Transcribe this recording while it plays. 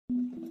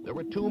There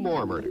were two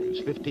more murders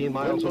 15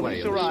 miles When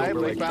away police in the arrived,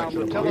 Silver they Lake found section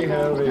the of telephone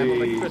and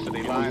Montana.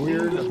 electricity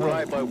lines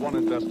described by one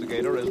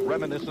investigator as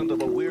reminiscent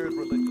of a weird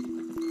religious...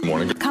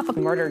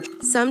 Couple murdered.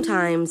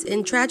 Sometimes,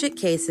 in tragic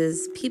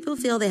cases, people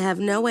feel they have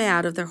no way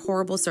out of their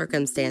horrible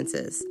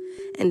circumstances,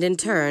 and in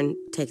turn,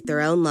 take their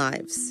own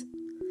lives.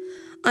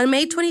 On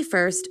May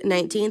 21st,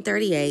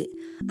 1938,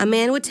 a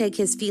man would take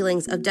his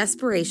feelings of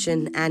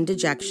desperation and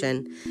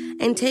dejection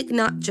and take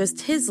not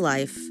just his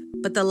life,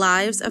 but the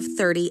lives of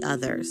 30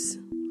 others.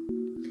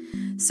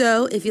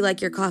 So, if you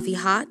like your coffee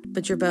hot,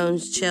 but your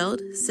bones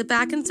chilled, sit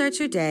back and start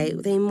your day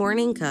with a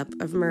morning cup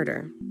of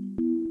murder.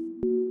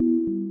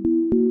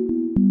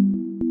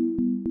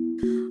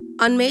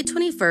 On May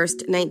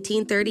 21st,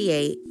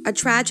 1938, a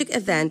tragic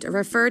event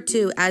referred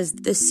to as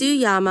the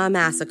Tsuyama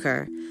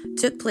Massacre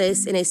took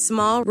place in a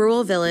small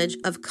rural village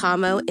of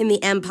Kamo in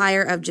the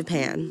Empire of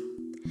Japan.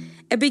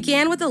 It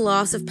began with the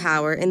loss of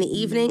power in the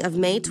evening of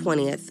May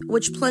 20th,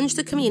 which plunged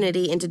the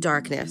community into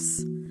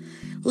darkness.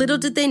 Little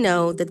did they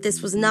know that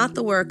this was not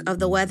the work of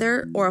the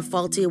weather or a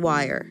faulty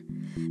wire.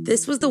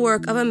 This was the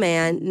work of a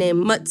man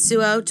named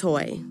Matsuo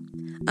Toi,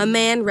 a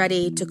man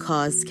ready to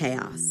cause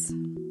chaos.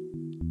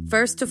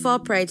 First to fall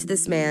prey to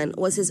this man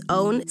was his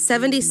own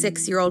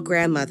 76-year-old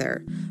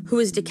grandmother, who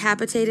was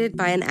decapitated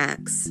by an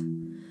axe.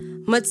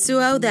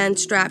 Matsuo then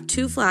strapped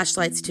 2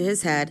 flashlights to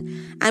his head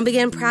and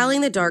began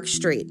prowling the dark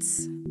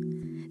streets.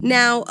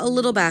 Now, a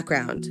little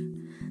background.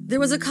 There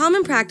was a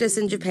common practice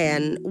in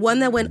Japan, one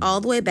that went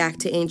all the way back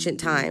to ancient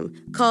time,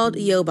 called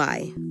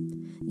yobai.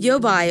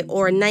 Yobai,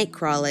 or night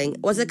crawling,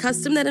 was a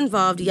custom that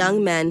involved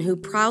young men who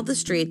prowled the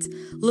streets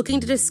looking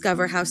to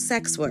discover how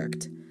sex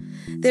worked.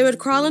 They would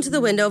crawl into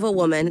the window of a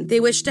woman they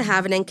wished to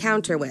have an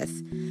encounter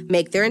with,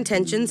 make their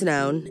intentions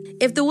known.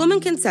 If the woman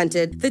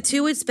consented, the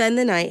two would spend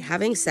the night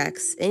having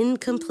sex in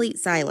complete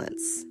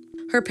silence.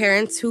 Her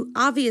parents, who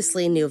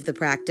obviously knew of the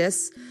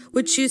practice,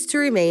 would choose to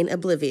remain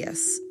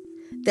oblivious.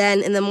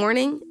 Then, in the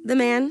morning, the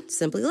man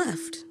simply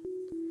left.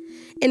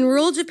 In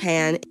rural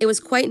Japan, it was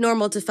quite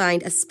normal to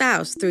find a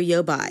spouse through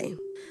yobai.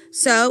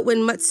 So, when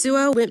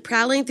Matsuo went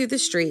prowling through the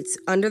streets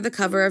under the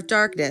cover of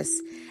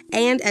darkness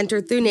and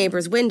entered through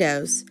neighbors'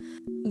 windows,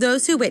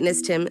 those who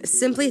witnessed him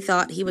simply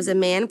thought he was a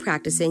man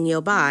practicing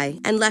yobai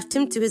and left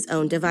him to his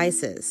own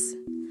devices.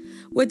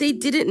 What they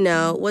didn't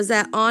know was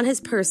that on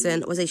his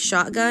person was a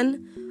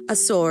shotgun, a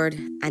sword,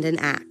 and an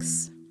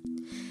axe.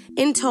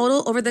 In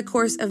total, over the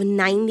course of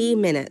 90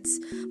 minutes,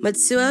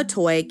 Matsuo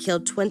Toi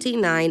killed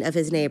 29 of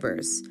his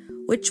neighbors,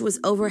 which was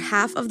over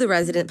half of the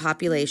resident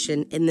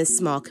population in this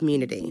small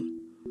community.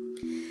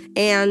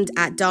 And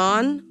at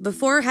dawn,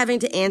 before having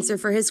to answer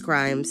for his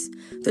crimes,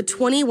 the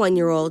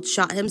 21-year-old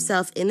shot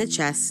himself in the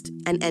chest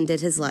and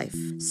ended his life.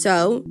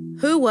 So,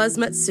 who was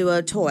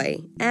Matsuo Toi,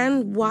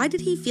 and why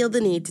did he feel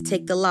the need to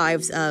take the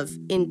lives of,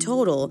 in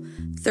total,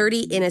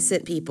 30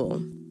 innocent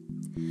people?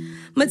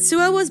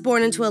 Matsuo was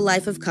born into a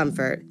life of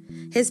comfort.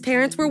 His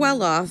parents were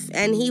well off,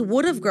 and he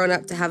would have grown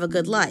up to have a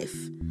good life.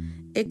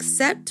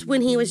 Except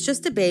when he was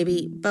just a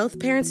baby, both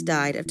parents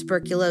died of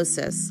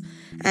tuberculosis,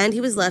 and he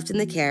was left in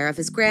the care of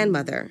his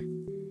grandmother.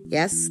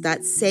 Yes,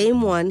 that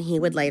same one he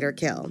would later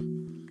kill.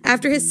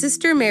 After his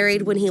sister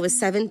married when he was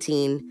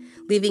 17,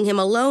 leaving him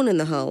alone in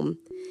the home,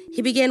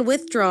 he began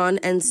withdrawn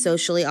and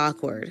socially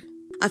awkward.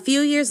 A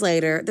few years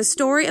later, the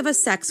story of a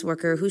sex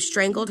worker who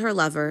strangled her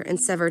lover and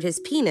severed his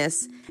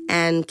penis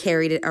and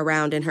carried it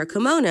around in her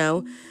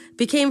kimono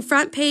became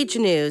front-page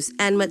news,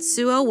 and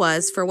Matsuo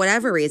was, for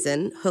whatever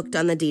reason, hooked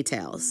on the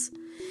details.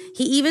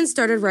 He even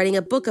started writing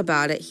a book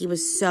about it. He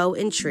was so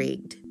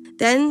intrigued.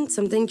 Then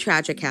something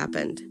tragic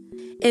happened.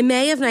 In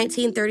May of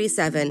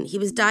 1937, he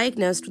was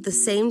diagnosed with the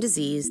same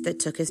disease that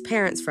took his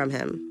parents from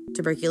him,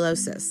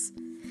 tuberculosis.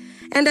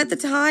 And at the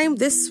time,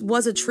 this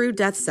was a true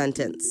death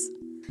sentence.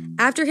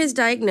 After his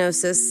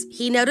diagnosis,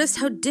 he noticed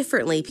how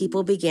differently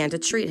people began to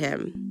treat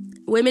him.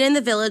 Women in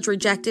the village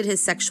rejected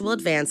his sexual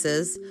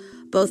advances,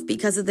 both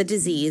because of the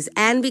disease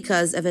and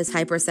because of his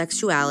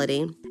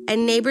hypersexuality,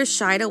 and neighbors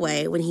shied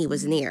away when he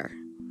was near.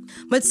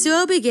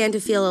 Matsuo began to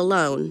feel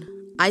alone,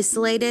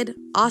 isolated,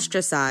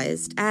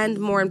 ostracized, and,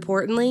 more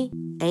importantly,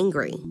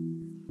 angry.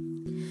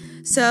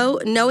 So,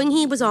 knowing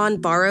he was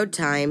on borrowed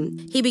time,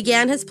 he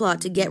began his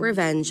plot to get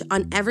revenge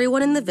on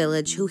everyone in the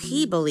village who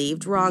he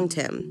believed wronged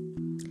him.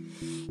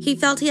 He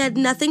felt he had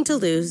nothing to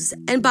lose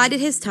and bided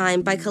his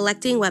time by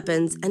collecting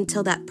weapons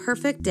until that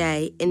perfect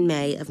day in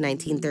May of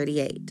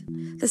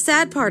 1938. The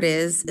sad part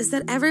is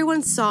that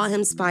everyone saw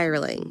him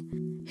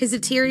spiraling. His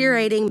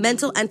deteriorating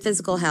mental and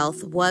physical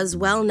health was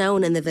well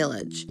known in the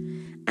village,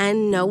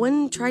 and no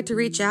one tried to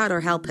reach out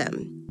or help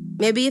him.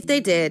 Maybe if they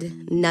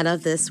did, none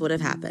of this would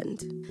have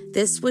happened.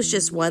 This was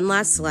just one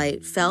last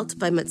slight felt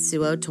by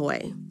Matsuo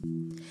Toi.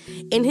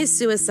 In his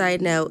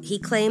suicide note, he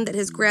claimed that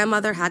his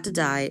grandmother had to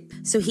die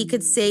so he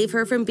could save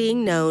her from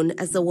being known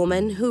as the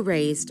woman who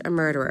raised a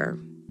murderer.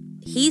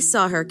 He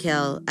saw her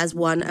kill as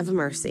one of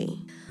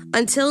mercy.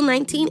 Until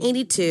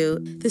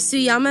 1982, the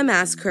Tsuyama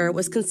Massacre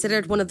was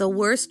considered one of the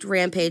worst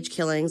rampage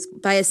killings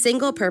by a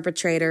single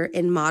perpetrator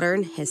in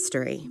modern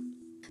history.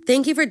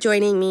 Thank you for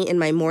joining me in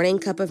my morning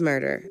cup of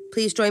murder.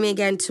 Please join me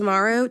again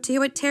tomorrow to hear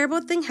what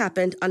terrible thing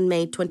happened on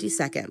May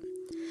 22nd.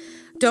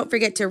 Don't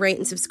forget to rate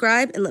and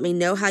subscribe and let me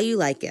know how you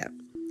like it.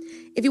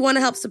 If you want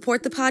to help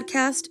support the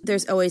podcast,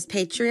 there's always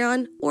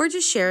Patreon or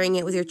just sharing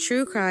it with your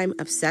true crime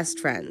obsessed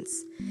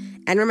friends.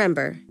 And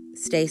remember,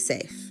 stay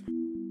safe.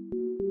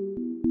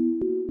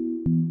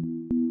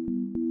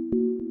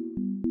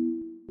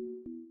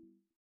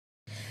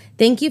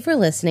 Thank you for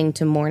listening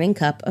to Morning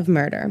Cup of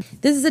Murder.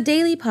 This is a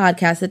daily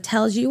podcast that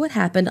tells you what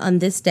happened on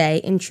this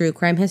day in true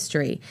crime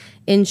history.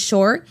 In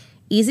short,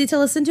 easy to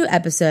listen to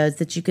episodes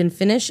that you can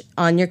finish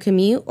on your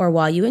commute or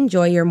while you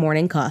enjoy your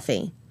morning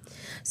coffee.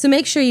 So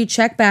make sure you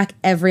check back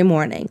every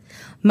morning.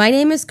 My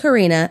name is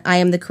Karina. I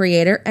am the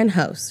creator and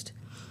host.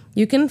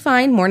 You can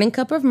find Morning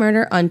Cup of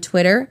Murder on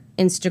Twitter,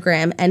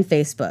 Instagram, and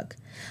Facebook.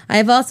 I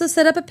have also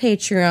set up a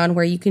Patreon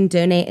where you can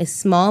donate a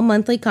small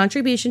monthly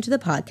contribution to the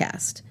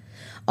podcast.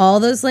 All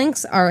those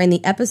links are in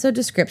the episode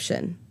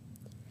description.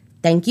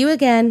 Thank you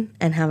again,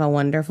 and have a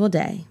wonderful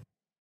day.